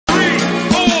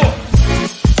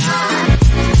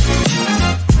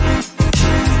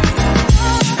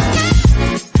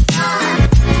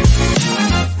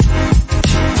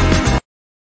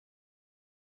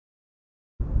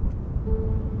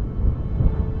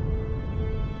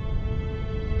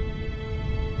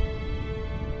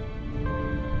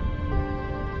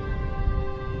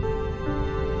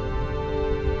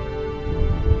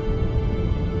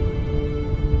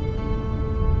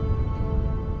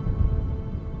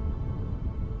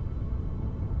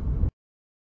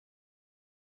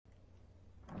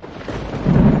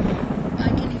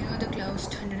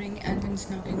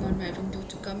someone's knocking on my window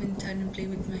to come inside and play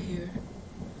with my hair.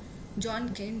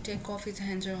 John can't take off his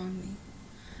hands around me.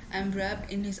 I'm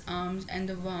wrapped in his arms and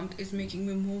the warmth is making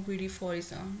me more greedy for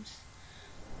his arms.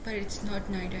 But it's not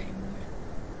night anymore.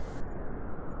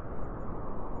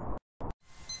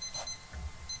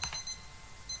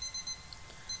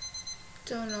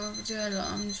 Turn off the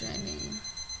alarm, Jenny,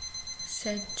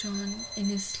 said John in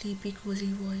his sleepy,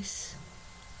 cozy voice.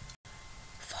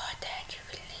 For that you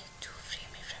will need to free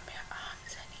me from your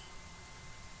arms, honey,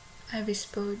 I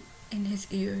whispered in his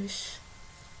ears.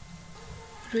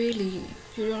 Really,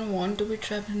 you don't want to be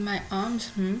trapped in my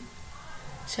arms,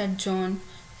 said John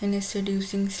in his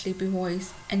seducing, sleepy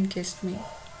voice and kissed me.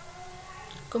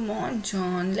 Come on,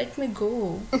 John, let me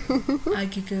go. I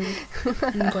giggled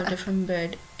and got up from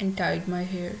bed and tied my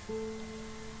hair.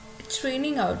 It's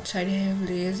raining outside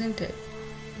heavily, isn't it?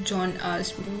 John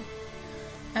asked me.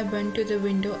 I went to the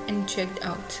window and checked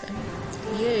outside.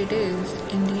 Yeah, it is,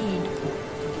 indeed.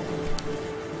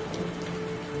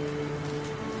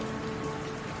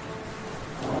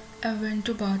 I went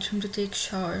to bathroom to take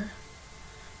shower.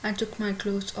 I took my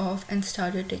clothes off and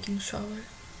started taking shower.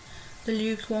 The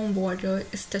lukewarm water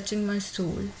is touching my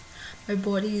soul. My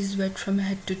body is wet from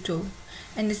head to toe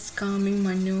and it's calming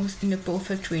my nose in a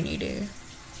perfect rainy day.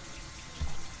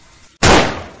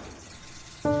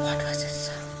 What was that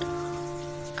sound?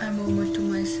 I murmured to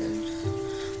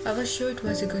myself. I was sure it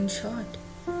was a gunshot.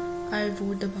 I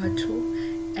avoided the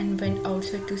bathroom and went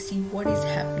outside to see what is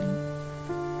happening.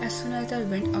 As soon as I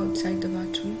went outside the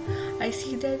bathroom, I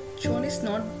see that John is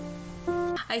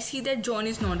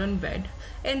not on bed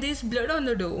and there's blood on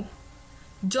the door.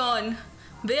 John,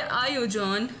 where are you,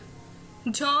 John?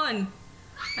 John!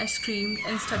 I screamed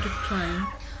and started crying.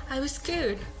 I was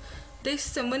scared. There's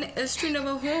someone else in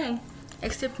our home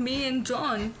except me and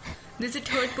John. There's a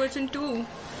third person too.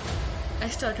 I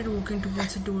started walking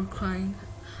towards the door crying.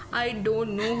 I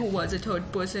don't know who was the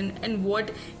third person and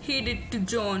what he did to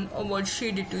John or what she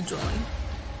did to John.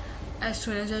 As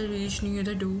soon as I reached near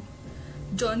the door,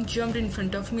 John jumped in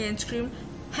front of me and screamed,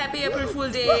 Happy April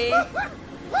Fool's Day!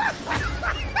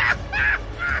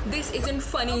 This isn't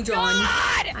funny, John!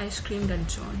 I screamed at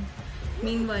John.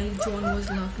 Meanwhile, John was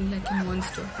laughing like a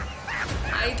monster.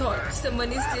 I thought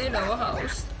someone is there in our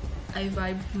house. I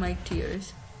wiped my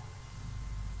tears.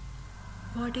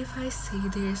 What if I say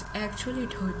there's actually a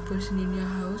third person in your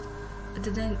house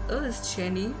other than us,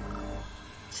 Jenny?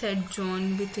 Said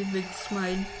John with a big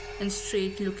smile and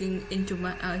straight looking into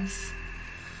my eyes.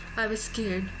 I was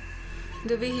scared.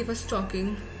 The way he was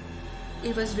talking,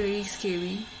 it was very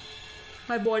scary.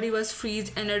 My body was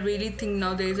freeze and I really think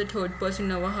now there is a third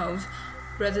person in our house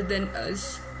rather than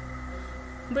us.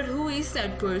 But who is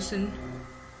that person?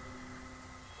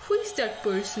 Who is that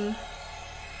person?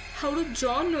 How did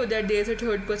John know that there is a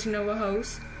third person in our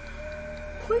house?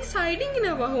 Who is hiding in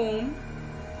our home?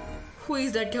 Who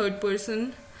is that third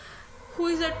person? Who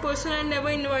is that person I never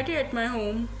invited at my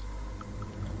home?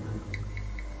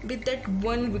 With that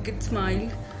one wicked smile,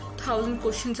 1,000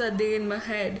 questions are there in my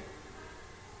head.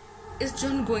 Is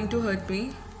John going to hurt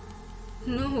me?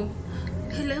 No,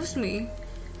 he loves me.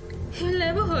 He will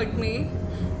never hurt me.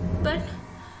 But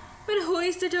who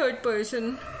is the third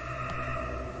person?